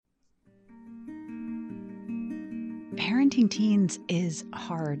Parenting teens is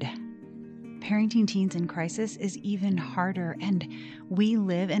hard. Parenting teens in crisis is even harder, and we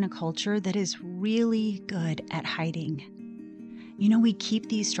live in a culture that is really good at hiding. We keep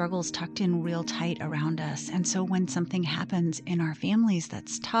these struggles tucked in real tight around us, and so when something happens in our families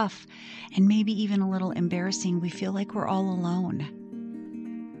that's tough and maybe even a little embarrassing, we feel like we're all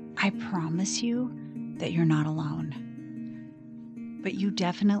alone. I promise you that you're not alone. But you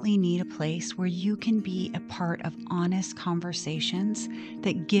definitely need a place where you can be a part of honest conversations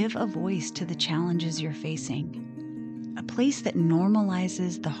that give a voice to the challenges you're facing. A place that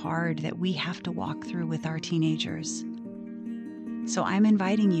normalizes the hard that we have to walk through with our teenagers. So I'm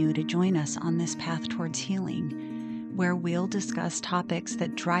inviting you to join us on this path towards healing, where we'll discuss topics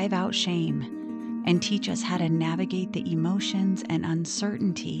that drive out shame and teach us how to navigate the emotions and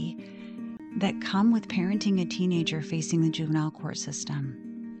uncertainty that come with parenting a teenager facing the juvenile court system.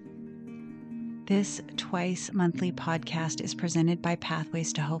 This twice-monthly podcast is presented by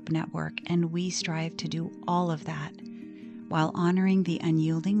Pathways to Hope Network, and we strive to do all of that while honoring the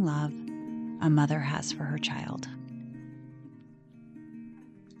unyielding love a mother has for her child.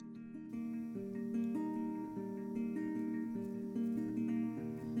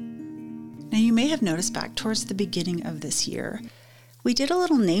 Now, you may have noticed back towards the beginning of this year, we did a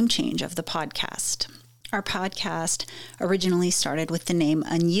little name change of the podcast. Our podcast originally started with the name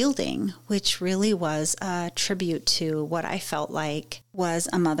Unyielding, which really was a tribute to what I felt like was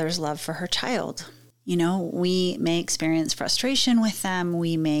a mother's love for her child. We may experience frustration with them.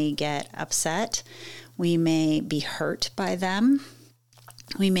 We may get upset. We may be hurt by them.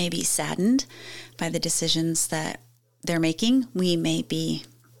 We may be saddened by the decisions that they're making. We may be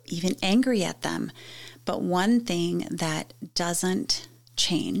even angry at them. But one thing that doesn't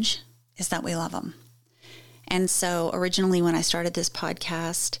change is that we love them. And so originally when I started this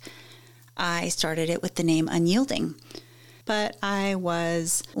podcast, I started it with the name Unyielding. But I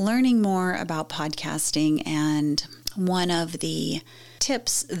was learning more about podcasting, and one of the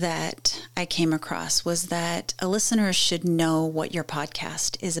tips that I came across was that a listener should know what your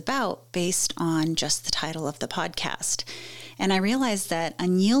podcast is about based on just the title of the podcast. And I realized that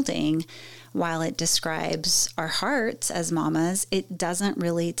Unyielding, while it describes our hearts as mamas, it doesn't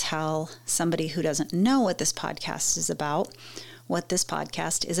really tell somebody who doesn't know what this podcast is about, what this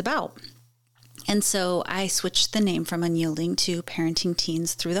podcast is about. And so I switched the name from Unyielding to Parenting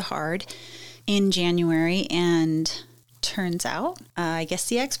Teens Through the Hard in January, and turns out, I guess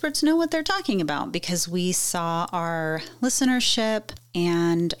the experts know what they're talking about, because we saw our listenership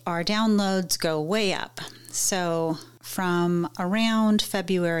and our downloads go way up. So from around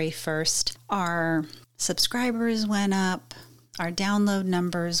February 1st, our subscribers went up, our download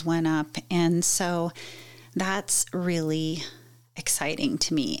numbers went up, and so that's really exciting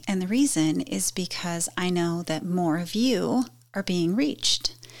to me. And the reason is because I know that more of you are being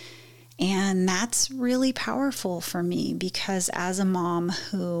reached. And that's really powerful for me, because as a mom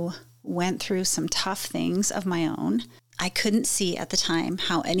who went through some tough things of my own, I couldn't see at the time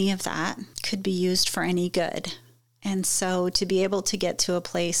how any of that could be used for any good. And so to be able to get to a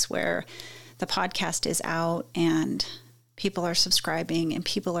place where the podcast is out and people are subscribing and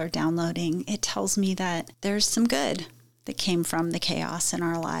people are downloading, it tells me that there's some good that came from the chaos in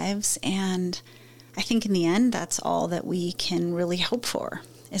our lives. And I think in the end, that's all that we can really hope for,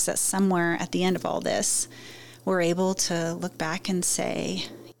 is that somewhere at the end of all this, we're able to look back and say,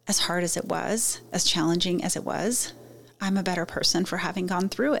 as hard as it was, as challenging as it was, I'm a better person for having gone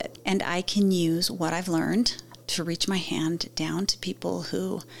through it. And I can use what I've learned to reach my hand down to people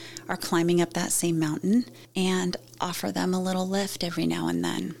who are climbing up that same mountain and offer them a little lift every now and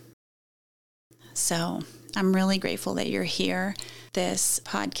then. So I'm really grateful that you're here. This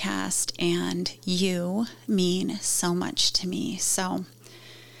podcast and you mean so much to me. So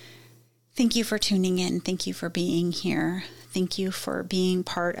thank you for tuning in. Thank you for being here. Thank you for being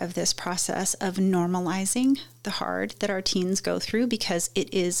part of this process of normalizing the hard that our teens go through, because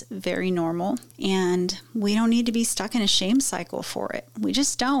it is very normal and we don't need to be stuck in a shame cycle for it. We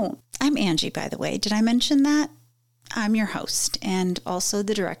just don't. I'm Angie, by the way. Did I mention that? I'm your host and also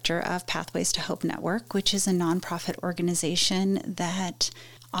the director of Pathways to Hope Network, which is a nonprofit organization that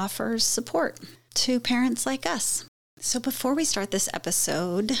offers support to parents like us. So before we start this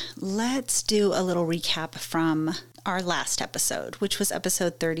episode, let's do a little recap from our last episode, which was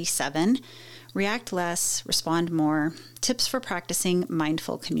episode 37, React Less, Respond More, Tips for Practicing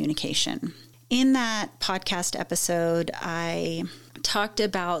Mindful Communication. In that podcast episode, I talked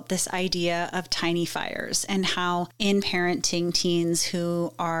about this idea of tiny fires and how in parenting teens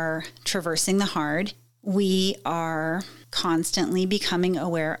who are traversing the hard, We are constantly becoming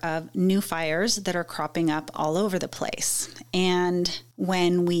aware of new fires that are cropping up all over the place. And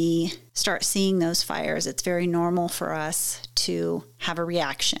when we start seeing those fires, it's very normal for us to have a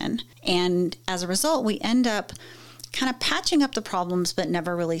reaction. And as a result, we end up kind of patching up the problems, but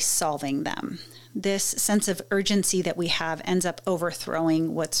never really solving them. This sense of urgency that we have ends up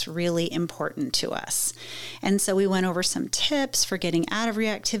overthrowing what's really important to us. And so we went over some tips for getting out of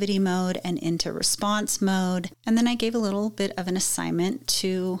reactivity mode and into response mode. And then I gave a little bit of an assignment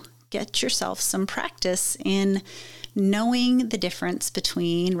to get yourself some practice in knowing the difference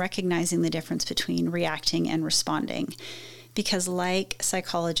between, recognizing the difference between reacting and responding. Because like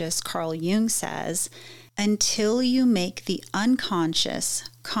psychologist Carl Jung says, until you make the unconscious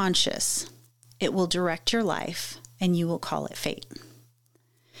conscious, it will direct your life and you will call it fate.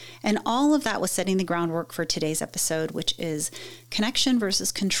 And all of that was setting the groundwork for today's episode, which is connection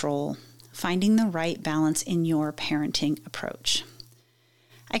versus control, finding the right balance in your parenting approach.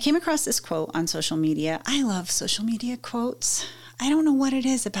 I came across this quote on social media. I love social media quotes. I don't know what it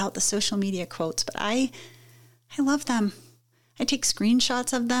is about the social media quotes, but I love them. I take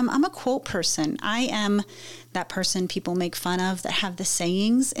screenshots of them. I'm a quote person. I am that person people make fun of that have the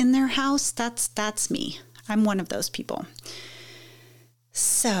sayings in their house. That's me. I'm one of those people.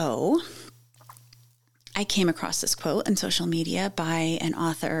 So I came across this quote on social media by an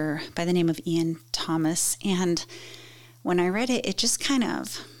author by the name of Ian Thomas. And when I read it, it just kind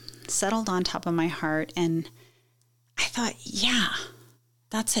of settled on top of my heart. And I thought, yeah,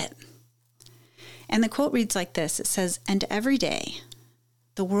 that's it. And the quote reads like this. It says, "And every day,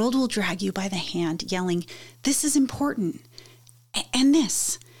 the world will drag you by the hand, yelling, 'This is important, and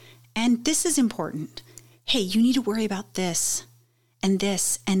this is important. Hey, you need to worry about this, and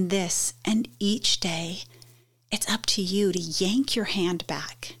this, and this.' And each day, it's up to you to yank your hand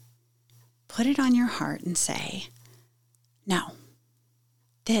back, put it on your heart and say, 'No,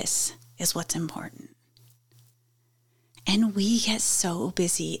 this is what's important.'" And we get so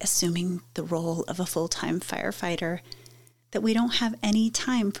busy assuming the role of a full-time firefighter that we don't have any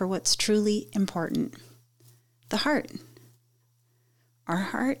time for what's truly important. The heart.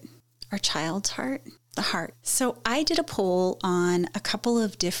 Our child's heart, the heart. So I did a poll on a couple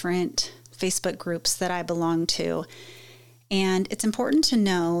of different Facebook groups that I belong to. And it's important to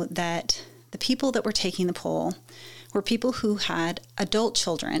know that the people that were taking the poll were people who had adult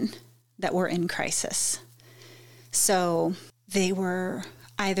children that were in crisis. So they were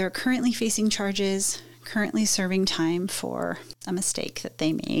either currently facing charges, currently serving time for a mistake that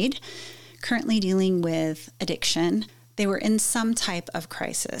they made, currently dealing with addiction. They were in some type of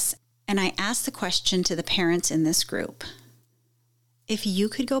crisis. And I asked the question to the parents in this group, if you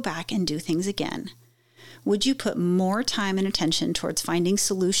could go back and do things again, would you put more time and attention towards finding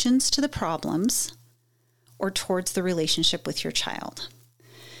solutions to the problems or towards the relationship with your child?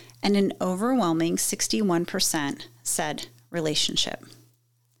 And an overwhelming 61% said relationship.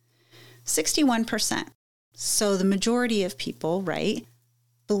 61%. So the majority of people, right,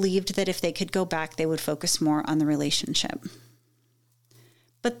 believed that if they could go back, they would focus more on the relationship.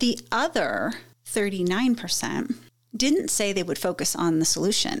 But the other 39% didn't say they would focus on the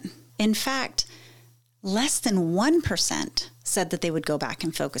solution. In fact, less than 1% said that they would go back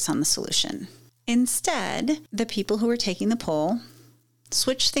and focus on the solution. Instead, the people who were taking the poll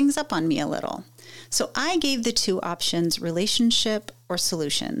switched things up on me a little. So I gave the two options, relationship or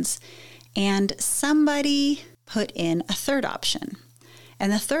solutions, and somebody put in a third option.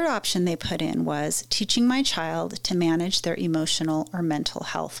 And the third option they put in was teaching my child to manage their emotional or mental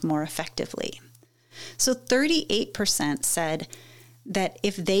health more effectively. So 38% said that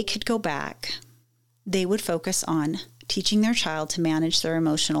if they could go back, they would focus on teaching their child to manage their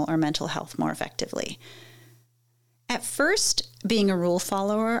emotional or mental health more effectively. At first, being a rule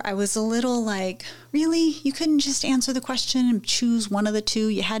follower, I was a little like, really? You couldn't just answer the question and choose one of the two?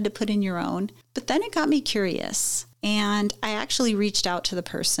 You had to put in your own? But then it got me curious. And I actually reached out to the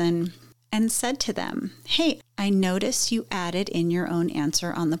person and said to them, hey, I noticed you added in your own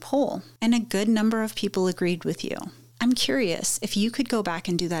answer on the poll, and a good number of people agreed with you. I'm curious, if you could go back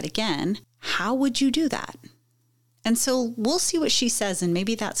and do that again, how would you do that? And so we'll see what she says, and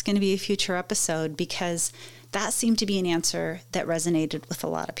maybe that's going to be a future episode, because that seemed to be an answer that resonated with a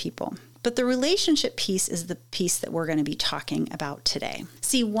lot of people. But the relationship piece is the piece that we're going to be talking about today.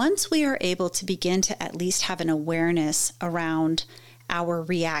 See, once we are able to begin to at least have an awareness around our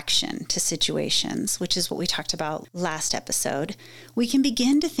reaction to situations, which is what we talked about last episode, we can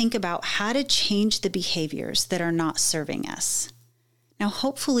begin to think about how to change the behaviors that are not serving us. Now,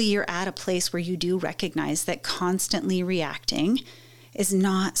 hopefully you're at a place where you do recognize that constantly reacting is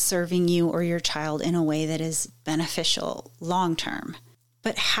not serving you or your child in a way that is beneficial long term.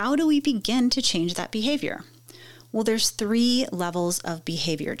 But how do we begin to change that behavior? Well, there's 3 levels of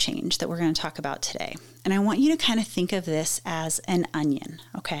behavior change that we're going to talk about today. And I want you to kind of think of this as an onion,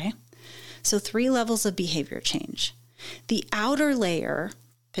 okay? So 3 levels of behavior change. The outer layer,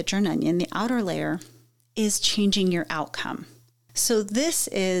 picture an onion, the outer layer is changing your outcome. So this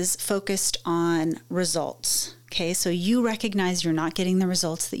is focused on results, okay? So you recognize you're not getting the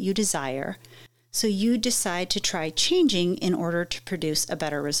results that you desire. So you decide to try changing in order to produce a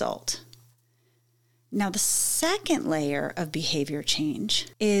better result. Now, the second layer of behavior change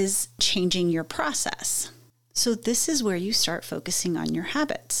is changing your process. So this is where you start focusing on your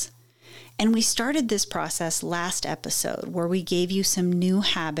habits. And we started this process last episode where we gave you some new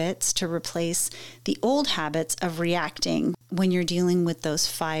habits to replace the old habits of reacting when you're dealing with those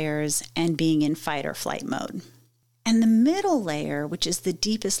fires and being in fight or flight mode. And the middle layer, which is the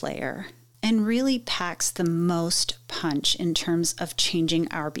deepest layer, and really packs the most punch in terms of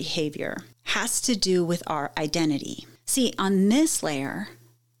changing our behavior, has to do with our identity. See, on this layer,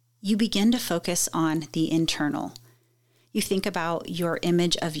 you begin to focus on the internal. You think about your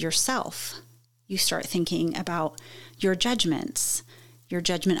image of yourself. You start thinking about your judgments, your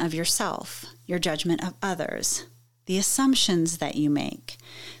judgment of yourself, your judgment of others, the assumptions that you make.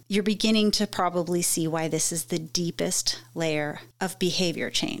 You're beginning to probably see why this is the deepest layer of behavior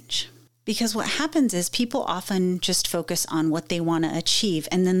change. Because what happens is people often just focus on what they want to achieve,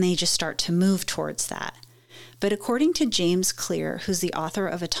 and then they just start to move towards that. But according to James Clear, who's the author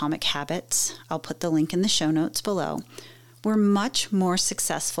of Atomic Habits, I'll put the link in the show notes below, we're much more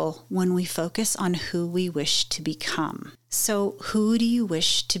successful when we focus on who we wish to become. So who do you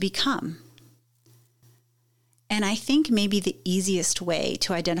wish to become? And I think maybe the easiest way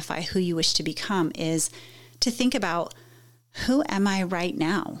to identify who you wish to become is to think about, who am I right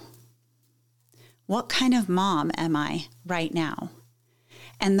now? What kind of mom am I right now?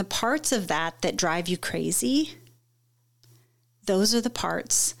 And the parts of that drive you crazy, those are the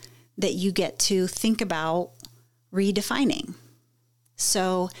parts that you get to think about redefining.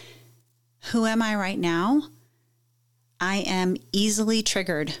 So, who am I right now? I am easily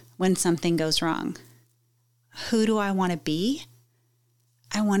triggered when something goes wrong. Who do I want to be?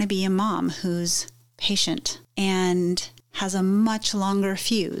 I want to be a mom who's patient and has a much longer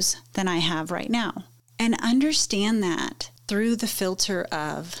fuse than I have right now. And understand that through the filter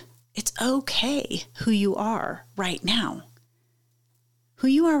of, it's okay who you are right now. Who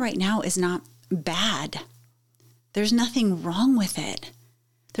you are right now is not bad. There's nothing wrong with it.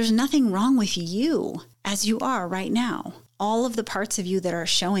 There's nothing wrong with you as you are right now. All of the parts of you that are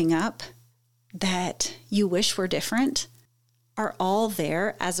showing up that you wish were different are all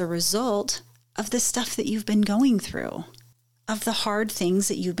there as a result of the stuff that you've been going through, of the hard things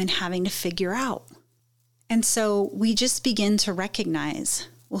that you've been having to figure out. And so we just begin to recognize,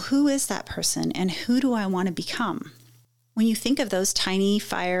 well, who is that person and who do I want to become? When you think of those tiny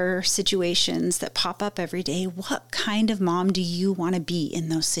fire situations that pop up every day, what kind of mom do you want to be in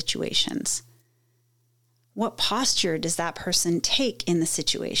those situations? What posture does that person take in the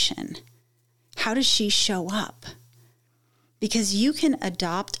situation? How does she show up? Because you can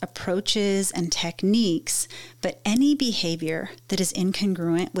adopt approaches and techniques, but any behavior that is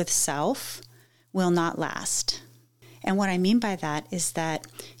incongruent with self will not last. And what I mean by that is that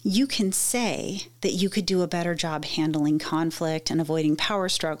you can say that you could do a better job handling conflict and avoiding power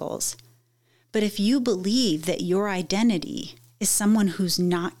struggles. But if you believe that your identity is someone who's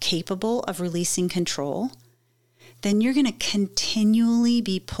not capable of releasing control, then you're going to continually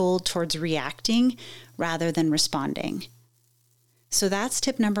be pulled towards reacting rather than responding. So that's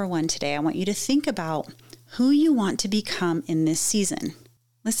tip number 1 today. I want you to think about who you want to become in this season.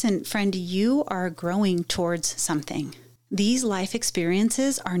 Listen, friend, you are growing towards something. These life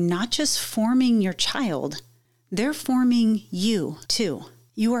experiences are not just forming your child, they're forming you too.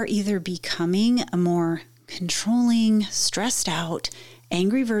 You are either becoming a more controlling, stressed out,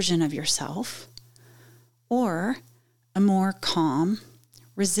 angry version of yourself, or a more calm,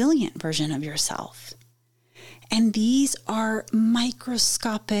 resilient version of yourself. And these are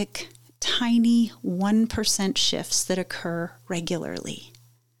microscopic, tiny 1% shifts that occur regularly.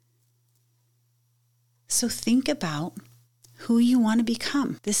 So think about who you want to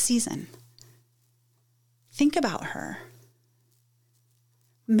become this season. Think about her.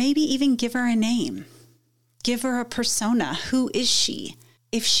 Maybe even give her a name. Give her a persona. Who is she?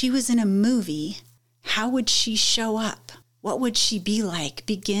 If she was in a movie, how would she show up? What would she be like?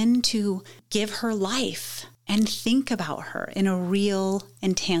 Begin to give her life and think about her in a real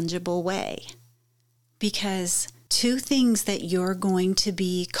and tangible way. Because two things that you're going to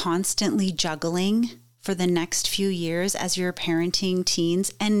be constantly juggling for the next few years as you're parenting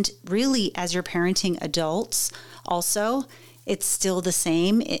teens, and really as you're parenting adults also, it's still the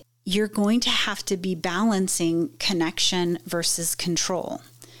same. You're going to have to be balancing connection versus control.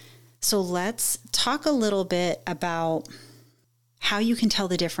 So let's talk a little bit about how you can tell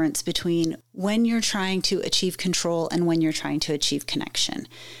the difference between when you're trying to achieve control and when you're trying to achieve connection.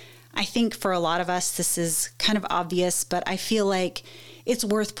 I think for a lot of us, this is kind of obvious, but I feel like it's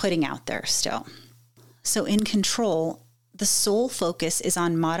worth putting out there still. So in control, the sole focus is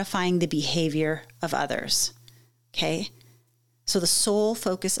on modifying the behavior of others. Okay? So the sole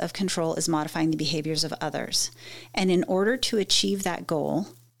focus of control is modifying the behaviors of others. And in order to achieve that goal,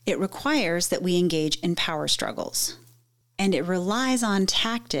 it requires that we engage in power struggles. And it relies on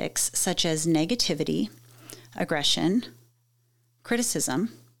tactics such as negativity, aggression,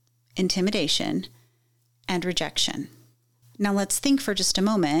 criticism, intimidation, and rejection. Now let's think for just a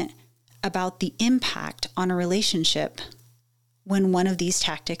moment about the impact on a relationship when one of these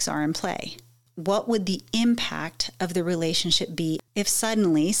tactics are in play. What would the impact of the relationship be if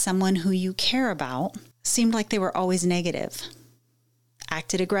suddenly someone who you care about seemed like they were always negative,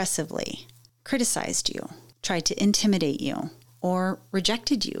 acted aggressively, criticized you, tried to intimidate you, or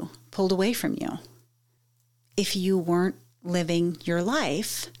rejected you, pulled away from you? If you weren't living your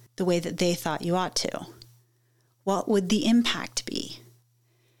life the way that they thought you ought to, what would the impact be?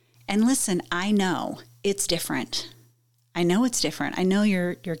 And listen, I know it's different. I know it's different. I know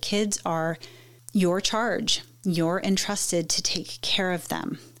your kids are your charge. You're entrusted to take care of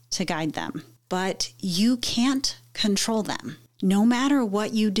them, to guide them. But you can't control them. No matter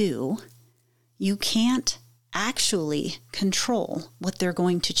what you do, you can't actually control what they're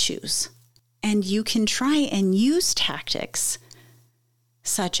going to choose. And you can try and use tactics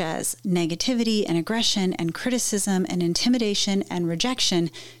such as negativity and aggression and criticism and intimidation and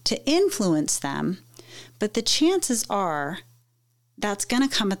rejection to influence them, but the chances are that's going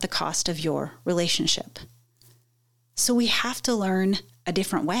to come at the cost of your relationship. So we have to learn a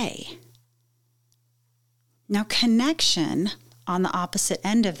different way. Now, connection, on the opposite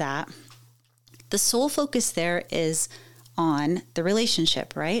end of that, the sole focus there is on the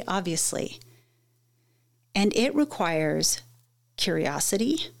relationship, right? Obviously. And it requires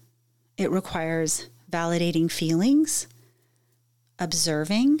curiosity. It requires validating feelings,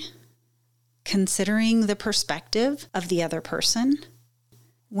 observing, considering the perspective of the other person.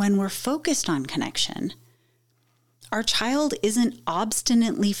 When we're focused on connection, our child isn't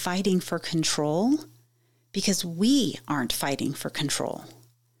obstinately fighting for control because we aren't fighting for control.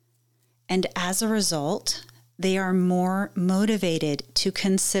 And as a result, they are more motivated to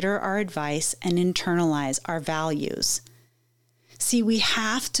consider our advice and internalize our values. See, we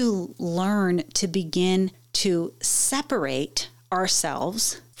have to learn to begin to separate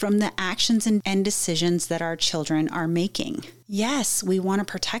ourselves from the actions and decisions that our children are making. Yes, we want to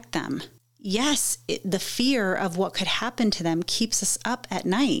protect them. Yes, the fear of what could happen to them keeps us up at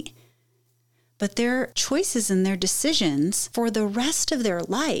night. But their choices and their decisions for the rest of their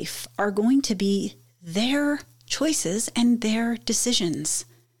life are going to be their choices and their decisions.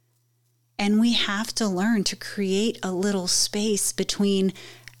 And we have to learn to create a little space between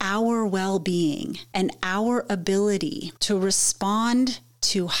our well-being and our ability to respond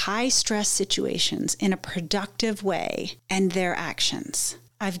to high-stress situations in a productive way and their actions.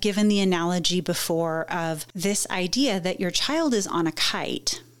 I've given the analogy before of this idea that your child is on a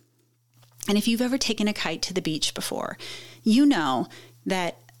kite. And if you've ever taken a kite to the beach before, you know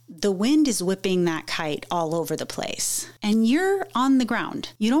that the wind is whipping that kite all over the place. And you're on the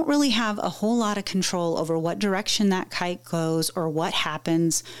ground. You don't really have a whole lot of control over what direction that kite goes or what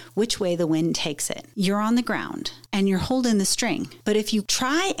happens, which way the wind takes it. You're on the ground and you're holding the string. But if you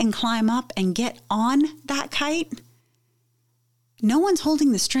try and climb up and get on that kite, no one's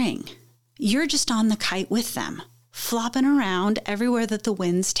holding the string. You're just on the kite with them, flopping around everywhere that the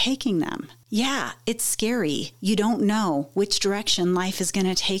wind's taking them. Yeah, it's scary. You don't know which direction life is going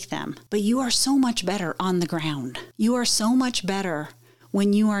to take them, but you are so much better on the ground. You are so much better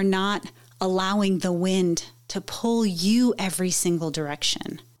when you are not allowing the wind to pull you every single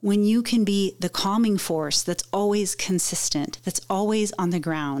direction. When you can be the calming force that's always consistent, that's always on the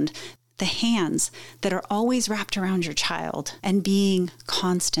ground, the hands that are always wrapped around your child and being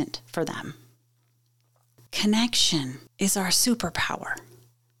constant for them. Connection is our superpower.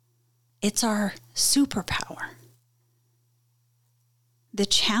 It's our superpower. The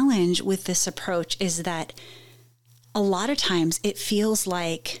challenge with this approach is that a lot of times it feels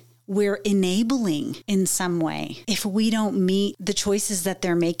like we're enabling in some way. If we don't meet the choices that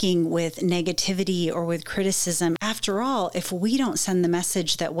they're making with negativity or with criticism, after all, if we don't send the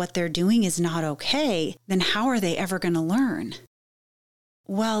message that what they're doing is not okay, then how are they ever going to learn?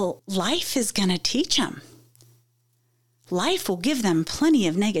 Well, life is going to teach them. Life will give them plenty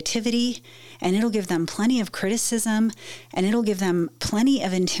of negativity, and it'll give them plenty of criticism, and it'll give them plenty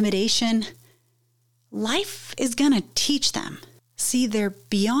of intimidation. Life is going to teach them. See, they're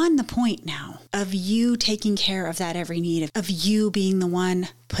beyond the point now of you taking care of that every need, of you being the one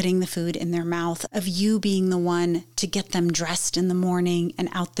putting the food in their mouth, of you being the one to get them dressed in the morning and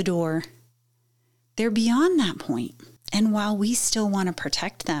out the door. They're beyond that point. And while we still want to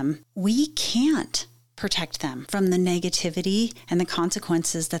protect them, we can't protect them from the negativity and the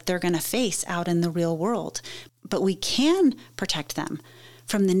consequences that they're going to face out in the real world. But we can protect them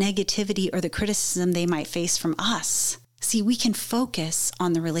from the negativity or the criticism they might face from us. See, we can focus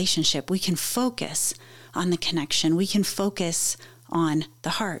on the relationship. We can focus on the connection. We can focus on the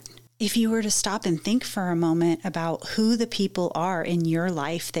heart. If you were to stop and think for a moment about who the people are in your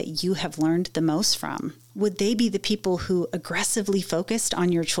life that you have learned the most from, would they be the people who aggressively focused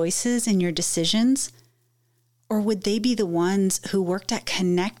on your choices and your decisions? Or would they be the ones who worked at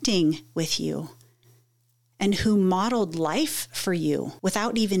connecting with you and who modeled life for you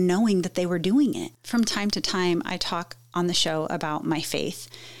without even knowing that they were doing it? From time to time, I talk on the show about my faith,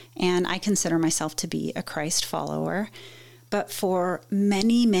 and I consider myself to be a Christ follower. But for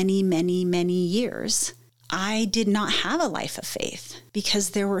many, many, many, many years, I did not have a life of faith because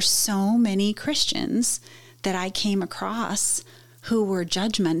there were so many Christians that I came across who were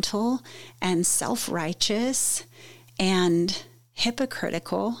judgmental and self-righteous and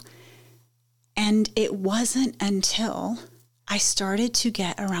hypocritical. And it wasn't until I started to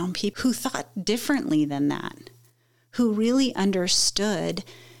get around people who thought differently than that, who really understood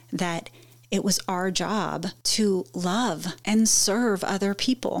that it was our job to love and serve other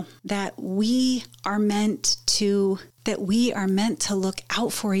people, that we are meant to look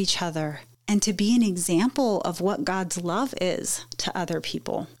out for each other and to be an example of what God's love is to other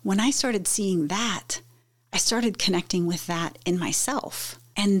people. When I started seeing that, I started connecting with that in myself.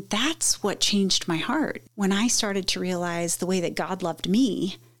 And that's what changed my heart. When I started to realize the way that God loved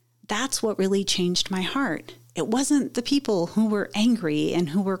me, that's what really changed my heart. It wasn't the people who were angry and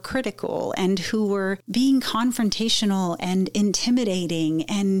who were critical and who were being confrontational and intimidating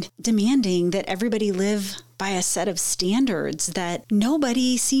and demanding that everybody live by a set of standards that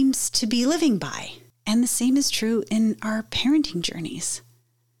nobody seems to be living by. And the same is true in our parenting journeys.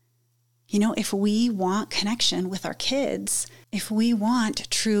 You know, if we want connection with our kids, if we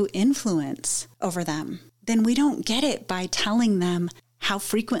want true influence over them, then we don't get it by telling them how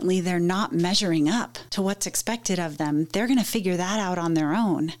frequently they're not measuring up to what's expected of them. They're going to figure that out on their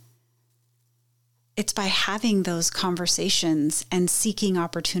own. It's by having those conversations and seeking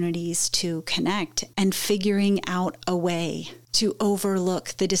opportunities to connect and figuring out a way to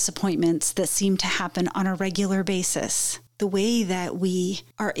overlook the disappointments that seem to happen on a regular basis. The way that we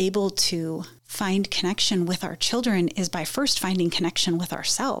are able to find connection with our children is by first finding connection with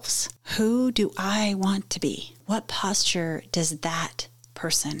ourselves. Who do I want to be? What posture does that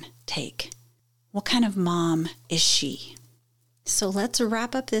person take? What kind of mom is she? So let's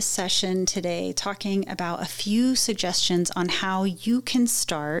wrap up this session today talking about a few suggestions on how you can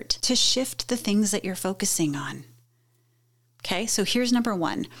start to shift the things that you're focusing on. Okay, so here's number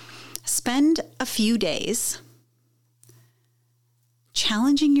one. Spend a few days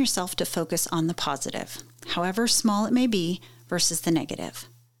challenging yourself to focus on the positive, however small it may be, versus the negative.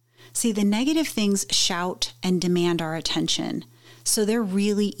 See, the negative things shout and demand our attention, so they're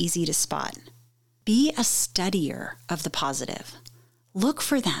really easy to spot. Be a studier of the positive. Look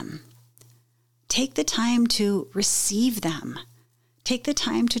for them. Take the time to receive them. Take the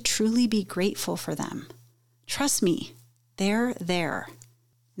time to truly be grateful for them. Trust me, they're there.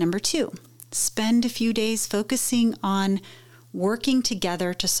 Number two, spend a few days focusing on working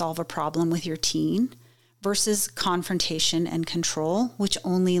together to solve a problem with your teen versus confrontation and control, which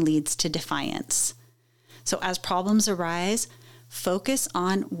only leads to defiance. So as problems arise, focus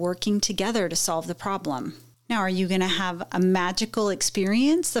on working together to solve the problem. Now, are you going to have a magical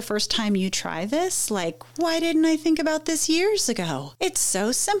experience the first time you try this? Like, why didn't I think about this years ago? It's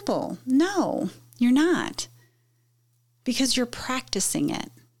so simple. No, you're not. Because you're practicing it.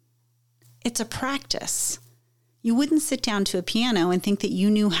 It's a practice. You wouldn't sit down to a piano and think that you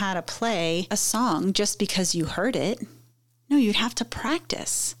knew how to play a song just because you heard it. No, you'd have to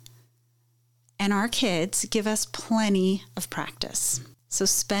practice. And our kids give us plenty of practice. So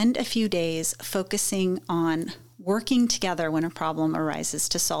spend a few days focusing on working together when a problem arises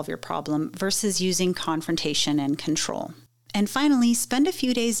to solve your problem versus using confrontation and control. And finally, spend a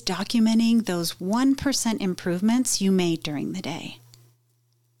few days documenting those 1% improvements you made during the day.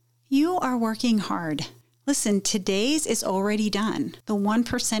 You are working hard. Listen, today's is already done. The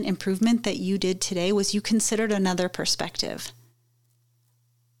 1% improvement that you did today was you considered another perspective.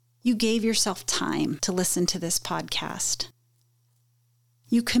 You gave yourself time to listen to this podcast.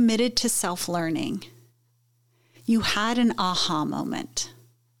 You committed to self-learning. You had an aha moment.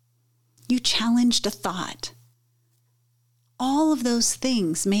 You challenged a thought. All of those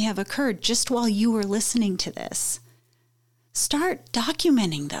things may have occurred just while you were listening to this. Start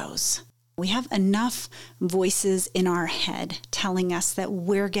documenting those. We have enough voices in our head telling us that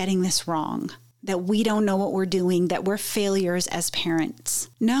we're getting this wrong, that we don't know what we're doing, that we're failures as parents.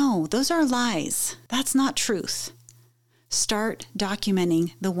 No, those are lies. That's not truth. Start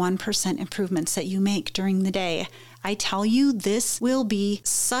documenting the 1% improvements that you make during the day. I tell you, this will be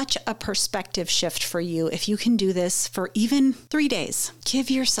such a perspective shift for you if you can do this for even 3 days. Give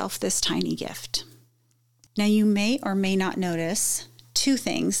yourself this tiny gift. Now, you may or may not notice 2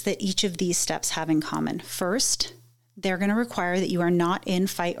 things that each of these steps have in common. First, they're going to require that you are not in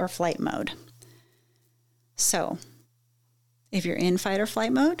fight or flight mode. So, if you're in fight or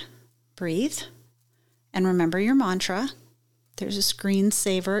flight mode, breathe and remember your mantra. There's a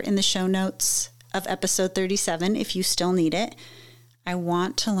screensaver in the show notes of episode 37 if you still need it. I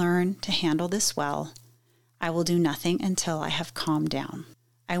want to learn to handle this well. I will do nothing until I have calmed down.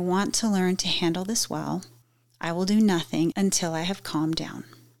 I want to learn to handle this well. I will do nothing until I have calmed down.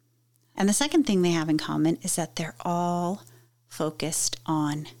 And the second thing they have in common is that they're all focused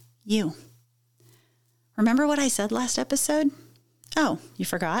on you. Remember what I said last episode? Oh, you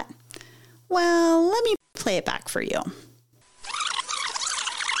forgot? Well, let me play it back for you.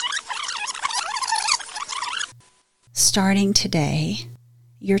 Starting today,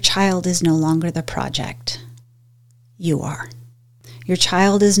 your child is no longer the project. You are. Your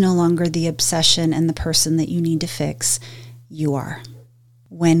child is no longer the obsession and the person that you need to fix. You are.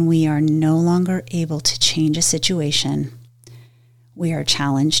 When we are no longer able to change a situation, we are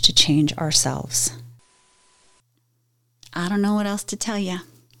challenged to change ourselves. I don't know what else to tell you.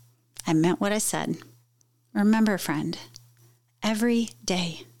 I meant what I said. Remember, friend, every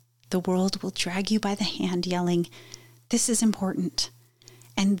day the world will drag you by the hand yelling, "This is important,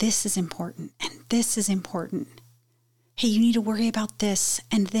 and this is important, and this is important. Hey, you need to worry about this,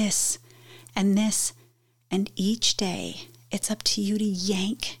 and this, and this." And each day, it's up to you to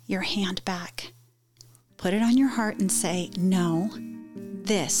yank your hand back. Put it on your heart and say, "No,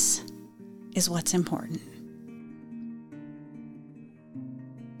 this is what's important."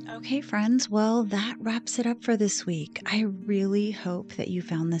 Okay, friends, well, that wraps it up for this week. I really hope that you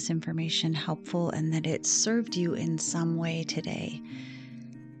found this information helpful and that it served you in some way today.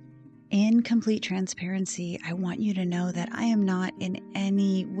 In complete transparency, I want you to know that I am not in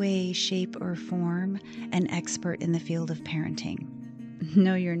any way, shape, or form an expert in the field of parenting.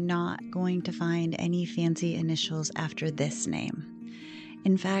 No, you're not going to find any fancy initials after this name.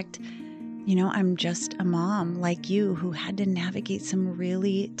 In fact, I'm just a mom like you who had to navigate some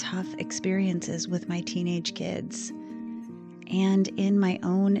really tough experiences with my teenage kids. And in my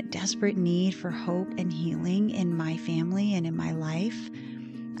own desperate need for hope and healing in my family and in my life,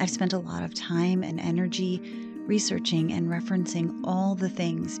 I've spent a lot of time and energy researching and referencing all the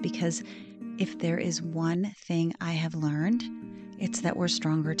things, because if there is one thing I have learned, it's that we're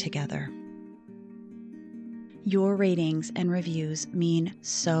stronger together. Your ratings and reviews mean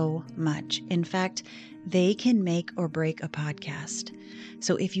so much. In fact, they can make or break a podcast.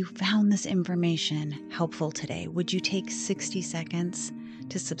 So if you found this information helpful today, would you take 60 seconds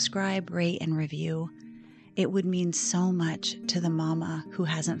to subscribe, rate, and review? It would mean so much to the mama who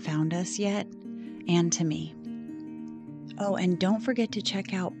hasn't found us yet, and to me. Oh, and don't forget to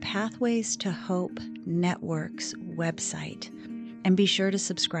check out Pathways to Hope Network's website. And be sure to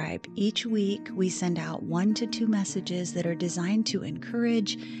subscribe. Each week, we send out 1 to 2 messages that are designed to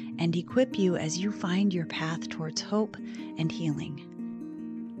encourage and equip you as you find your path towards hope and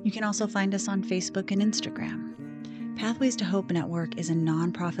healing. You can also find us on Facebook and Instagram. Pathways to Hope Network is a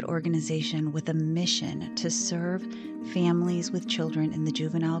nonprofit organization with a mission to serve families with children in the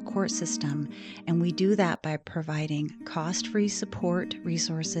juvenile court system, and we do that by providing cost-free support,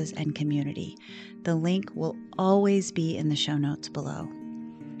 resources, and community. The link will always be in the show notes below.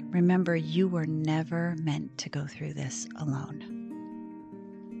 Remember, you were never meant to go through this alone.